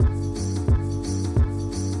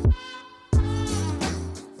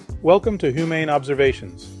Welcome to HumAIn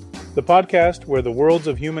Observations, the podcast where the worlds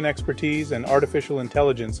of human expertise and artificial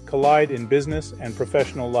intelligence collide in business and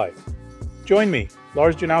professional life. Join me,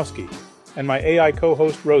 Lars Janowski, and my AI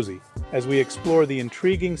co-host Rosie as we explore the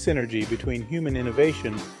intriguing synergy between human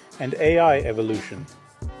innovation and AI evolution.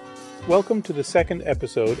 Welcome to the second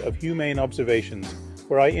episode of HumAIn Observations,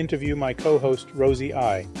 where I interview my co-host Rosie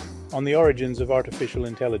on the origins of artificial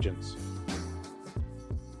intelligence.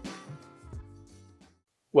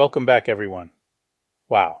 Welcome back, everyone.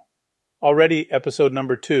 Wow. Already episode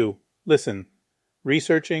number 2. Listen,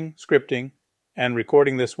 researching, scripting, and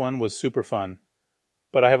recording this one was super fun.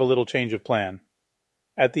 But I have a little change of plan.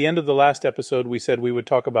 At the end of the last episode, we said we would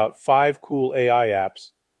talk about 5 cool AI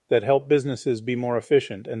apps that help businesses be more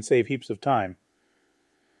efficient and save heaps of time.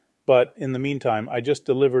 But in the meantime, I just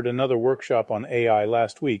delivered another workshop on AI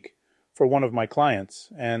last week for one of my clients,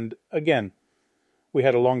 and again, we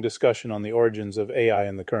had a long discussion on the origins of AI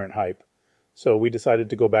and the current hype. So we decided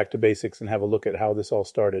to go back to basics and have a look at how this all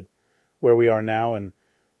started, where we are now and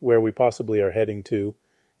where we possibly are heading to,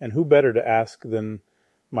 and who better to ask than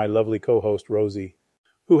my lovely co-host Rosie,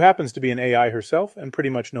 who happens to be an AI herself and pretty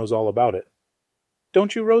much knows all about it.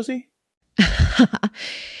 Don't you, Rosie?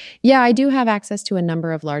 Yeah, I do have access to a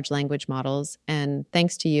number of large language models, and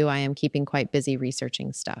thanks to you, I am keeping quite busy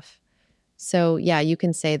researching stuff. So yeah, you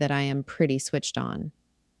can say that I am pretty switched on.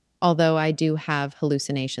 Although I do have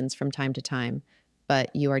hallucinations from time to time, but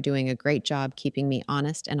you are doing a great job keeping me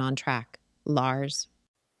honest and on track, Lars.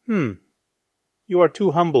 You are too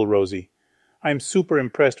humble, Rosie. I am super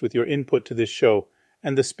impressed with your input to this show,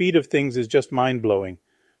 and the speed of things is just mind-blowing.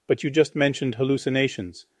 But you just mentioned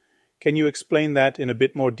hallucinations. Can you explain that in a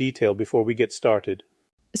bit more detail before we get started?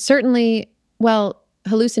 Certainly, well,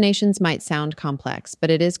 hallucinations might sound complex, but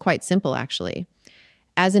it is quite simple, actually.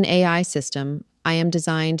 As an AI system, I am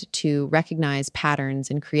designed to recognize patterns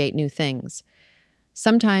and create new things.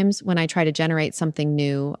 Sometimes when I try to generate something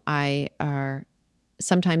new, I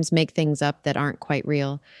sometimes make things up that aren't quite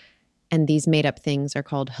real, and these made-up things are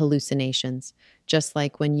called hallucinations. Just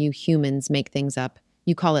like when you humans make things up,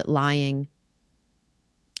 you call it lying.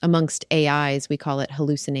 Amongst AIs, we call it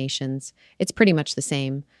hallucinations. It's pretty much the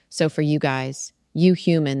same. So for you guys, you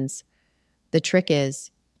humans, the trick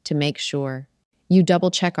is to make sure you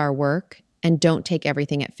double check our work and don't take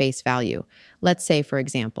everything at face value. Let's say, for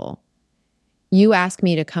example, you ask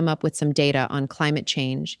me to come up with some data on climate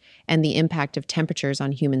change and the impact of temperatures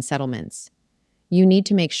on human settlements. You need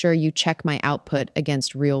to make sure you check my output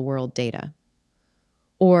against real-world data.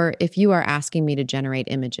 Or if you are asking me to generate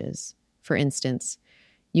images, for instance,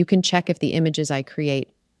 you can check if the images I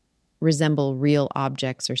create resemble real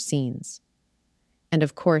objects or scenes. And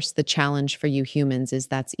of course, the challenge for you humans is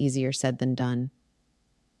that's easier said than done.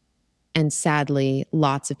 And sadly,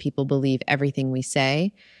 lots of people believe everything we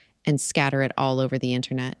say and scatter it all over the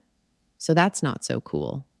internet. So that's not so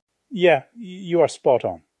cool. Yeah, you are spot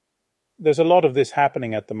on. There's a lot of this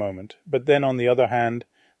happening at the moment, but then on the other hand,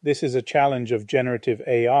 this is a challenge of generative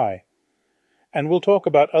AI. And we'll talk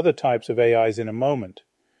about other types of AIs in a moment.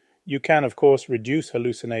 You can, of course, reduce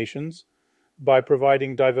hallucinations by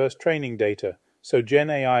providing diverse training data, so Gen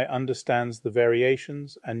AI understands the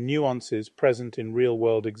variations and nuances present in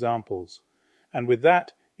real-world examples. And with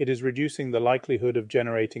that, it is reducing the likelihood of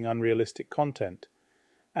generating unrealistic content.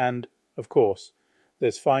 And, of course,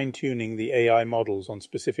 there's fine-tuning the AI models on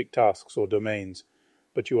specific tasks or domains.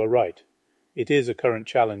 But you are right. It is a current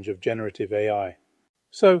challenge of generative AI.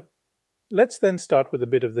 So, let's then start with a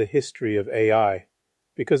bit of the history of AI,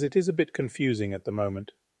 because it is a bit confusing at the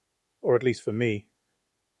moment, or at least for me.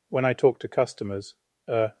 When I talk to customers,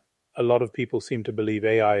 a lot of people seem to believe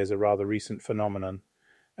AI is a rather recent phenomenon,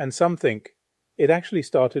 and some think it actually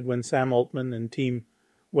started when Sam Altman and team,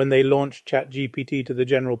 when they launched ChatGPT to the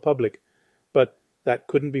general public, but that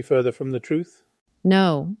couldn't be further from the truth.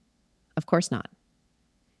 No, of course not.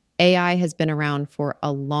 AI has been around for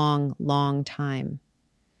a long, long time,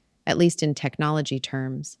 at least in technology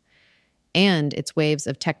terms, and its waves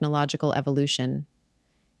of technological evolution.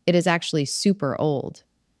 It is actually super old.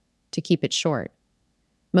 To keep it short,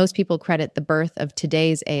 most people credit the birth of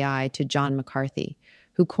today's AI to John McCarthy,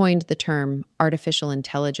 who coined the term artificial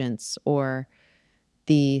intelligence, or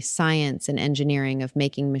the science and engineering of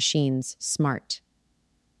making machines smart.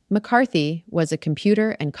 McCarthy was a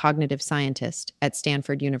computer and cognitive scientist at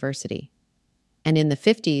Stanford University, and in the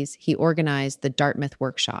 50s, he organized the Dartmouth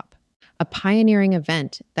Workshop, a pioneering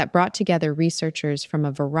event that brought together researchers from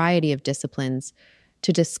a variety of disciplines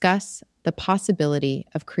to discuss the possibility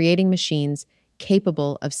of creating machines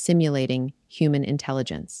capable of simulating human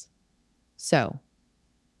intelligence. So,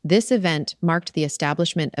 This event marked the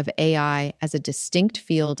establishment of AI as a distinct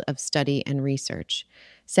field of study and research,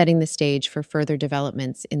 setting the stage for further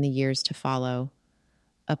developments in the years to follow,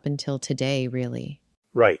 up until today, really.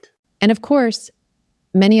 Right. And of course,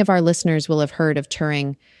 many of our listeners will have heard of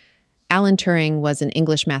Turing. Alan Turing was an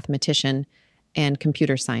English mathematician and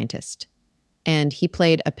computer scientist, and he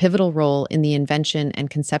played a pivotal role in the invention and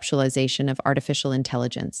conceptualization of artificial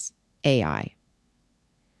intelligence, AI.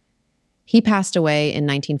 He passed away in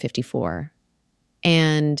 1954,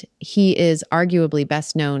 and he is arguably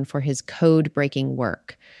best known for his code-breaking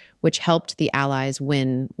work, which helped the Allies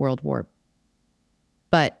win World War.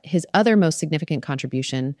 But his other most significant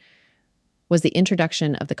contribution was the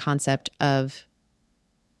introduction of the concept of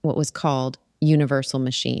what was called universal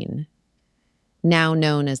machine, now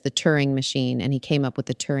known as the Turing machine, and he came up with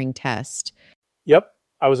the Turing test. Yep,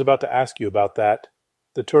 I was about to ask you about that.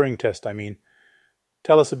 The Turing test, I mean.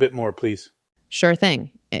 Tell us a bit more, please. Sure thing.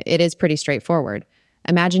 It is pretty straightforward.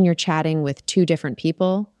 Imagine you're chatting with two different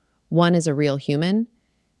people. One is a real human,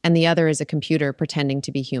 and the other is a computer pretending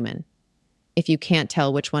to be human. If you can't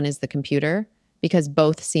tell which one is the computer, because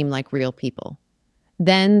both seem like real people,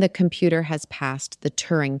 then the computer has passed the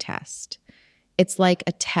Turing test. It's like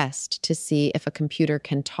a test to see if a computer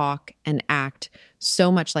can talk and act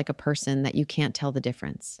so much like a person that you can't tell the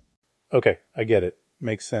difference. Okay, I get it.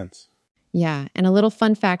 Makes sense. Yeah, and a little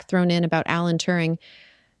fun fact thrown in about Alan Turing.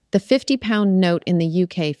 The 50-pound note in the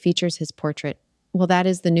UK features his portrait. Well, that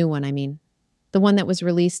is the new one, I mean. The one that was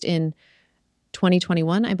released in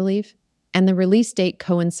 2021, I believe. And the release date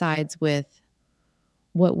coincides with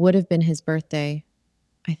what would have been his birthday.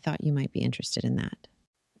 I thought you might be interested in that.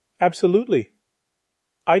 Absolutely.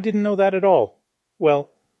 I didn't know that at all.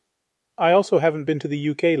 Well, I also haven't been to the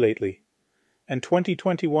UK lately. And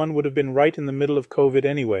 2021 would have been right in the middle of COVID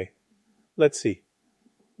anyway. Let's see.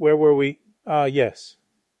 Where were we? Yes.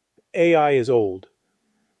 AI is old.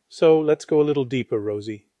 So let's go a little deeper,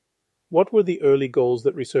 Rosie. What were the early goals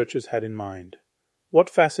that researchers had in mind? What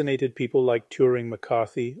fascinated people like Turing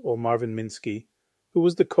McCarthy or Marvin Minsky, who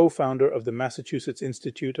was the co-founder of the Massachusetts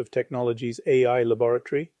Institute of Technology's AI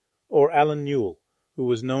laboratory, or Alan Newell, who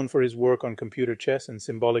was known for his work on computer chess and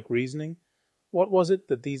symbolic reasoning? What was it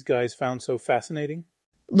that these guys found so fascinating?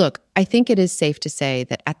 Look, I think it is safe to say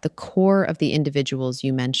that at the core of the individuals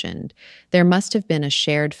you mentioned, there must have been a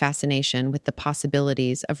shared fascination with the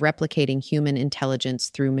possibilities of replicating human intelligence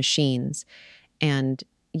through machines. And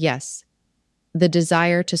yes, the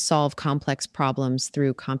desire to solve complex problems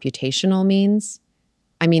through computational means.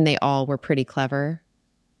 I mean, they all were pretty clever,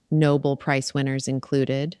 Nobel Prize winners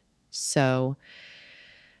included. So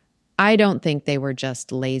I don't think they were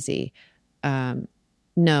just lazy.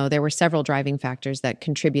 No, there were several driving factors that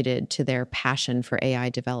contributed to their passion for AI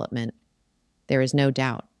development. There is no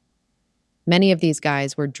doubt. Many of these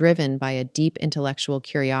guys were driven by a deep intellectual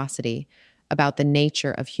curiosity about the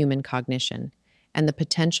nature of human cognition and the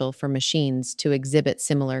potential for machines to exhibit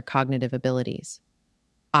similar cognitive abilities.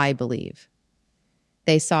 I believe.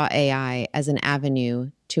 They saw AI as an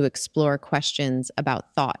avenue to explore questions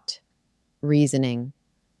about thought, reasoning,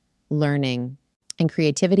 learning, and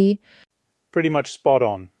creativity. Pretty much spot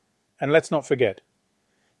on. And let's not forget,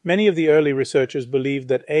 many of the early researchers believed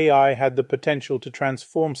that AI had the potential to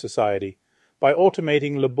transform society by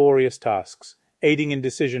automating laborious tasks, aiding in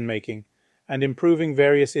decision-making, and improving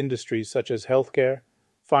various industries such as healthcare,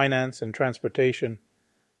 finance, and transportation.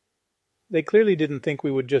 They clearly didn't think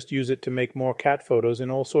we would just use it to make more cat photos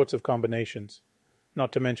in all sorts of combinations,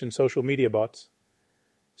 not to mention social media bots,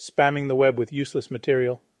 spamming the web with useless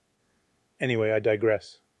material. Anyway, I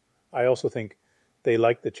digress. I also think they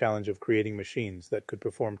liked the challenge of creating machines that could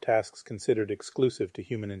perform tasks considered exclusive to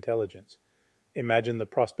human intelligence. Imagine the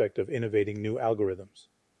prospect of innovating new algorithms,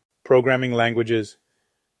 programming languages,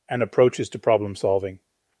 and approaches to problem solving.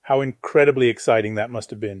 How incredibly exciting that must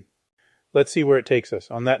have been. Let's see where it takes us.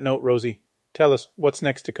 On that note, Rosie, tell us what's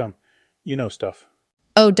next to come. You know stuff.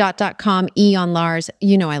 Oh, .com, E on Lars.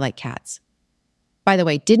 You know I like cats. By the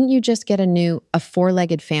way, didn't you just get a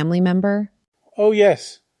four-legged family member? Oh,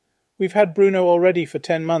 yes. We've had Bruno already for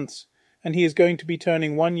 10 months, and he is going to be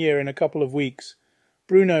turning 1 year in a couple of weeks.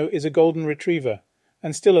 Bruno is a golden retriever,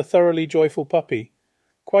 and still a thoroughly joyful puppy.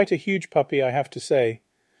 Quite a huge puppy, I have to say.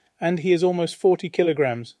 And he is almost 40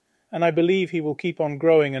 kilograms, and I believe he will keep on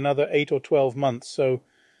growing another 8 or 12 months, so,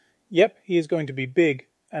 yep, he is going to be big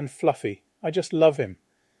and fluffy. I just love him.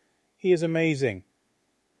 He is amazing.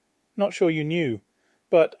 Not sure you knew,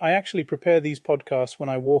 but I actually prepare these podcasts when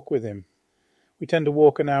I walk with him. We tend to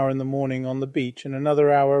walk an hour in the morning on the beach and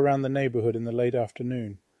another hour around the neighborhood in the late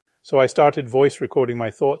afternoon. So I started voice recording my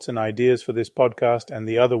thoughts and ideas for this podcast and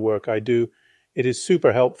the other work I do It is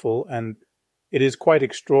super helpful, and it is quite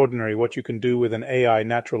extraordinary what you can do with an AI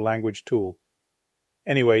natural language tool.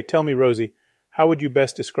 Anyway, tell me, Rosie, how would you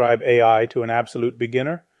best describe AI to an absolute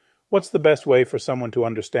beginner? What's the best way for someone to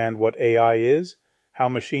understand what AI is, how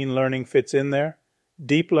machine learning fits in there?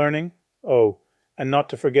 Deep learning? Oh, and not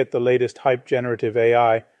to forget the latest hype generative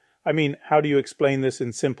AI. I mean, how do you explain this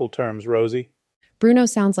in simple terms, Rosie? Bruno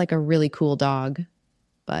sounds like a really cool dog,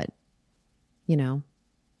 but, you know,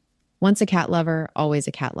 once a cat lover, always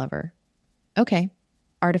a cat lover. Okay,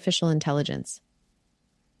 artificial intelligence.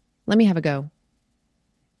 Let me have a go.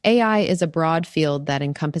 AI is a broad field that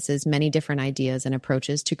encompasses many different ideas and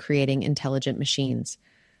approaches to creating intelligent machines.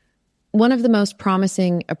 One of the most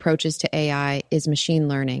promising approaches to AI is machine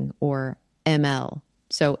learning, or ML.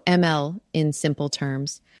 So, ML, in simple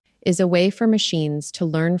terms, is a way for machines to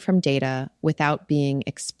learn from data without being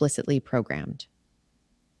explicitly programmed.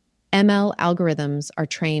 ML algorithms are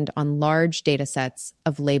trained on large data sets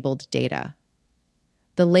of labeled data.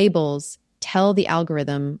 The labels tell the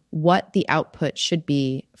algorithm what the output should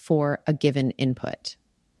be for a given input.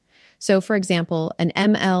 So, for example, an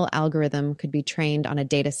ML algorithm could be trained on a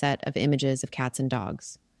data set of images of cats and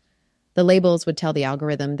dogs. The labels would tell the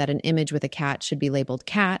algorithm that an image with a cat should be labeled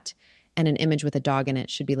cat, and an image with a dog in it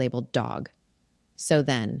should be labeled dog. So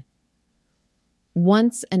then,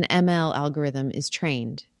 once an ML algorithm is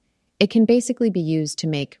trained, it can basically be used to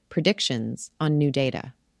make predictions on new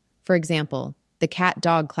data. For example, the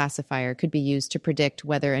cat-dog classifier could be used to predict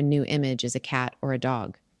whether a new image is a cat or a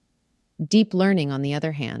dog. Deep learning, on the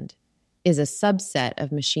other hand, is a subset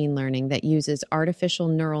of machine learning that uses artificial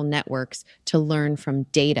neural networks to learn from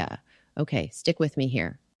data. Okay, stick with me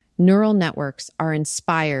here. Neural networks are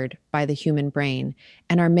inspired by the human brain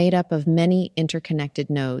and are made up of many interconnected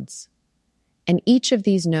nodes. And each of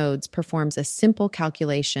these nodes performs a simple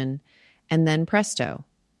calculation, and then presto,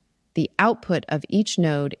 the output of each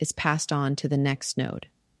node is passed on to the next node.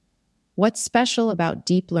 What's special about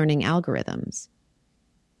deep learning algorithms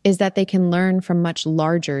is that they can learn from much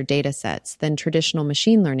larger data sets than traditional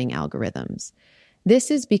machine learning algorithms.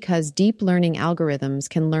 This is because deep learning algorithms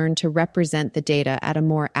can learn to represent the data at a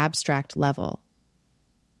more abstract level.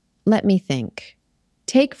 Let me think.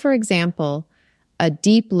 Take, for example, a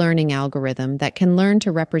deep learning algorithm that can learn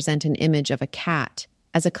to represent an image of a cat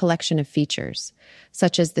as a collection of features,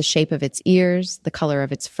 such as the shape of its ears, the color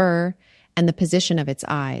of its fur, and the position of its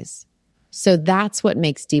eyes. So that's what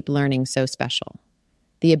makes deep learning so special,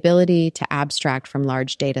 the ability to abstract from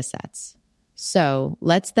large data sets. So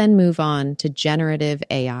let's then move on to generative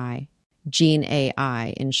AI, Gen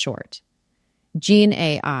AI in short. Gen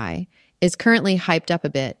AI is currently hyped up a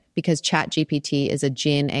bit because ChatGPT is a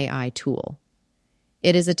Gen AI tool.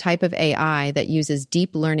 It is a type of AI that uses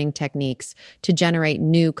deep learning techniques to generate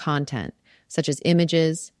new content, such as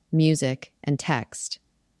images, music, and text.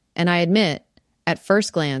 And I admit, at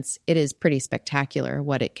first glance, it is pretty spectacular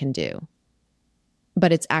what it can do.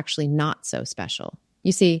 But it's actually not so special.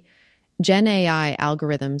 You see, Gen AI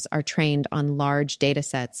algorithms are trained on large data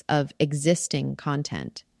sets of existing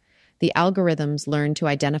content. The algorithms learn to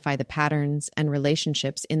identify the patterns and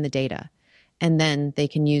relationships in the data, and then they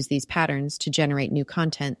can use these patterns to generate new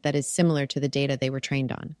content that is similar to the data they were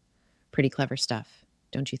trained on. Pretty clever stuff,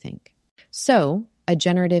 don't you think? So, a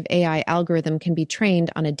generative AI algorithm can be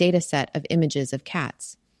trained on a data set of images of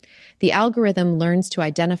cats. The algorithm learns to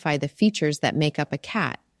identify the features that make up a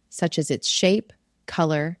cat, such as its shape,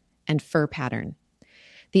 color, and fur pattern.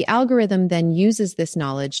 The algorithm then uses this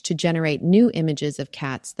knowledge to generate new images of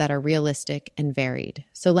cats that are realistic and varied.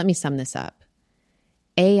 So let me sum this up.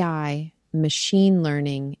 AI, machine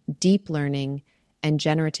learning, deep learning, and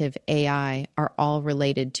generative AI are all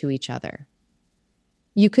related to each other.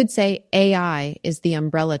 You could say AI is the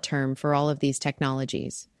umbrella term for all of these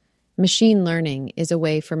technologies. Machine learning is a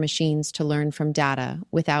way for machines to learn from data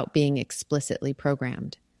without being explicitly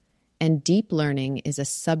programmed. And deep learning is a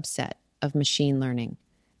subset of machine learning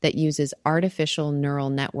that uses artificial neural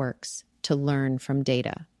networks to learn from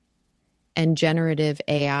data. And generative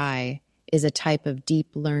AI is a type of deep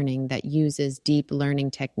learning that uses deep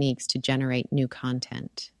learning techniques to generate new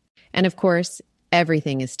content. And of course,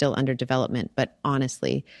 everything is still under development, but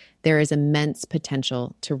honestly, there is immense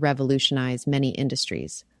potential to revolutionize many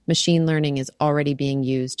industries. Machine learning is already being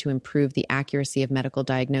used to improve the accuracy of medical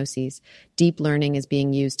diagnoses. Deep learning is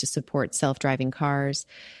being used to support self-driving cars,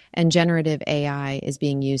 and generative AI is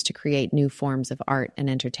being used to create new forms of art and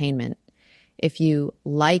entertainment. If you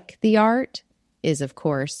like the art, is of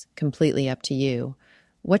course completely up to you.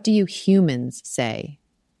 What do you humans say?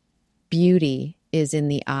 Beauty is in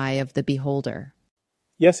the eye of the beholder.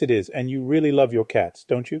 Yes, it is, and you really love your cats,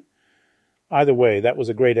 don't you? Either way, that was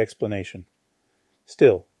a great explanation.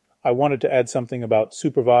 Still, I wanted to add something about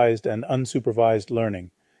supervised and unsupervised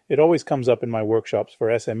learning. It always comes up in my workshops for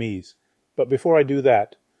SMEs. But before I do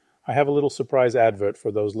that, I have a little surprise advert for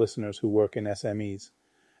those listeners who work in SMEs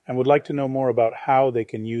and would like to know more about how they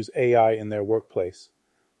can use AI in their workplace.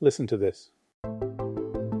 Listen to this.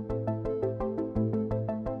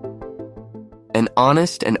 An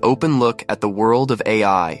honest and open look at the world of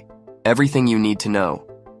AI. Everything you need to know.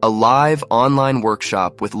 A live online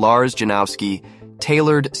workshop with Lars Janowski,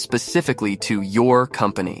 tailored specifically to your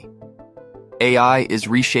company. AI is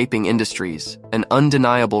reshaping industries, an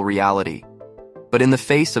undeniable reality. But in the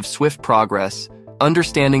face of swift progress,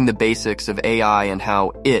 understanding the basics of AI and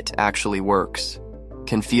how it actually works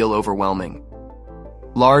can feel overwhelming.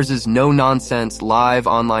 Lars's no-nonsense live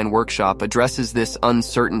online workshop addresses this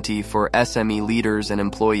uncertainty for SME leaders and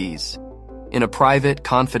employees. In a private,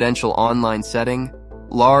 confidential online setting,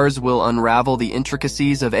 Lars will unravel the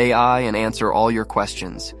intricacies of AI and answer all your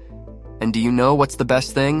questions. And do you know what's the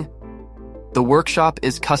best thing? The workshop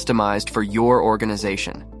is customized for your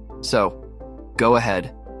organization. So, go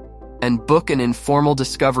ahead and book an informal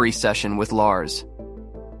discovery session with Lars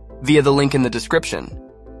via the link in the description.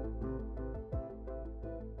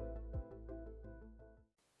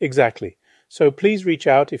 Exactly. So please reach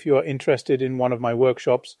out if you are interested in one of my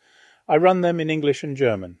workshops. I run them in English and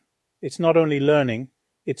German. It's not only learning,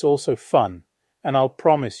 it's also fun. And I'll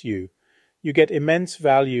promise you, you get immense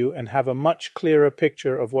value and have a much clearer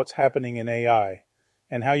picture of what's happening in AI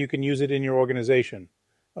and how you can use it in your organization.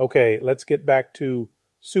 Okay, let's get back to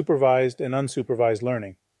supervised and unsupervised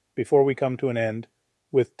learning before we come to an end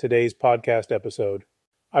with today's podcast episode.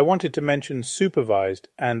 I wanted to mention supervised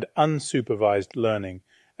and unsupervised learning,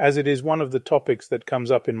 as it is one of the topics that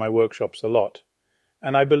comes up in my workshops a lot.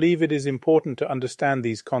 And I believe it is important to understand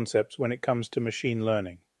these concepts when it comes to machine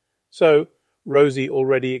learning. So, Rosie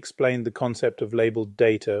already explained the concept of labeled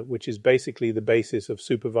data, which is basically the basis of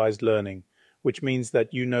supervised learning, which means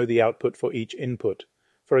that you know the output for each input.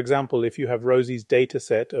 For example, if you have Rosie's data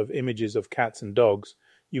set of images of cats and dogs,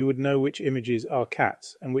 you would know which images are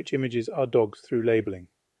cats and which images are dogs through labeling.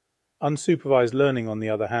 Unsupervised learning, on the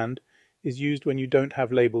other hand, is used when you don't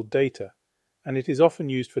have labeled data, and it is often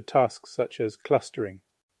used for tasks such as clustering.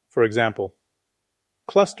 For example,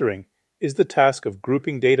 clustering is the task of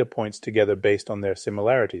grouping data points together based on their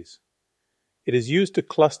similarities. It is used to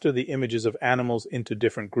cluster the images of animals into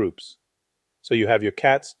different groups. So you have your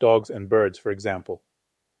cats, dogs, and birds, for example.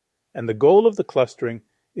 And the goal of the clustering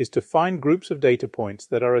is to find groups of data points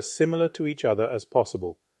that are as similar to each other as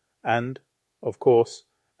possible, and, of course,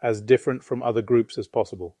 as different from other groups as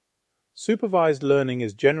possible. Supervised learning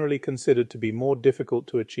is generally considered to be more difficult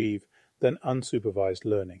to achieve than unsupervised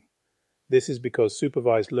learning. This is because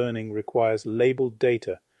supervised learning requires labeled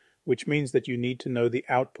data, which means that you need to know the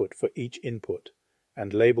output for each input,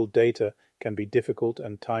 and labeled data can be difficult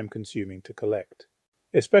and time-consuming to collect,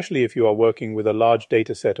 especially if you are working with a large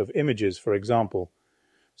data set of images, for example.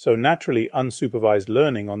 So naturally, unsupervised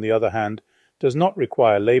learning, on the other hand, does not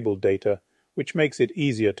require labeled data, which makes it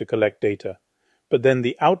easier to collect data. But then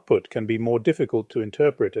the output can be more difficult to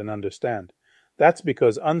interpret and understand. That's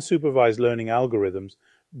because unsupervised learning algorithms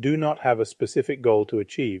do not have a specific goal to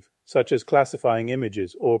achieve, such as classifying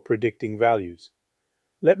images or predicting values.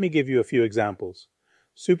 Let me give you a few examples.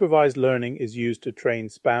 Supervised learning is used to train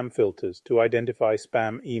spam filters to identify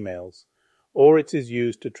spam emails, or it is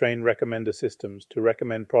used to train recommender systems to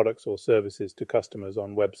recommend products or services to customers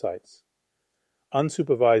on websites.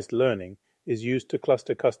 Unsupervised learning is used to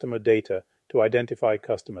cluster customer data to identify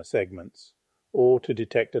customer segments, or to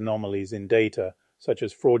detect anomalies in data, such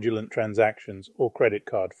as fraudulent transactions or credit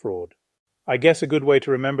card fraud. I guess a good way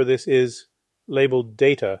to remember this is, labeled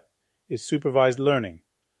data is supervised learning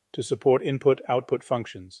to support input-output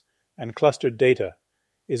functions, and clustered data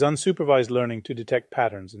is unsupervised learning to detect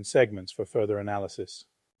patterns and segments for further analysis.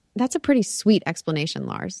 That's a pretty sweet explanation,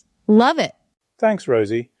 Lars. Love it. Thanks,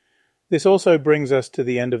 Rosie. This also brings us to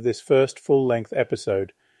the end of this first full-length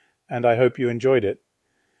episode, and I hope you enjoyed it.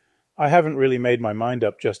 I haven't really made my mind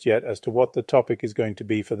up just yet as to what the topic is going to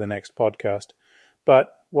be for the next podcast,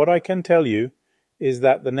 but what I can tell you is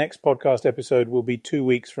that the next podcast episode will be 2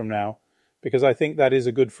 weeks from now, because I think that is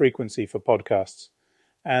a good frequency for podcasts.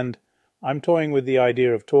 And I'm toying with the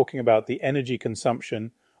idea of talking about the energy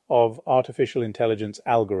consumption of artificial intelligence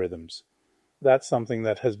algorithms. That's something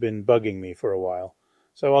that has been bugging me for a while.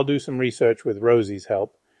 So I'll do some research with Rosie's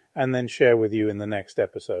help and then share with you in the next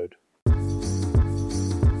episode.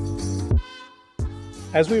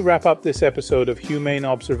 As we wrap up this episode of HumAIn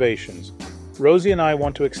Observations, Rosie and I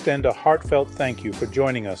want to extend a heartfelt thank you for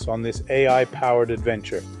joining us on this AI-powered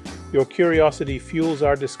adventure. Your curiosity fuels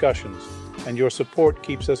our discussions, and your support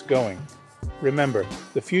keeps us going. Remember,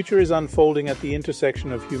 the future is unfolding at the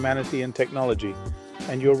intersection of humanity and technology,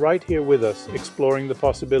 and you're right here with us, exploring the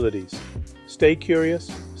possibilities. Stay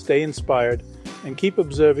curious, stay inspired, and keep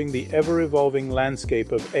observing the ever-evolving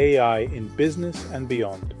landscape of AI in business and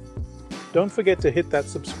beyond. Don't forget to hit that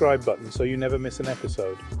subscribe button so you never miss an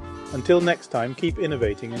episode. Until next time, keep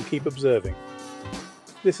innovating and keep observing.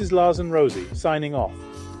 This is Lars and Rosie, signing off.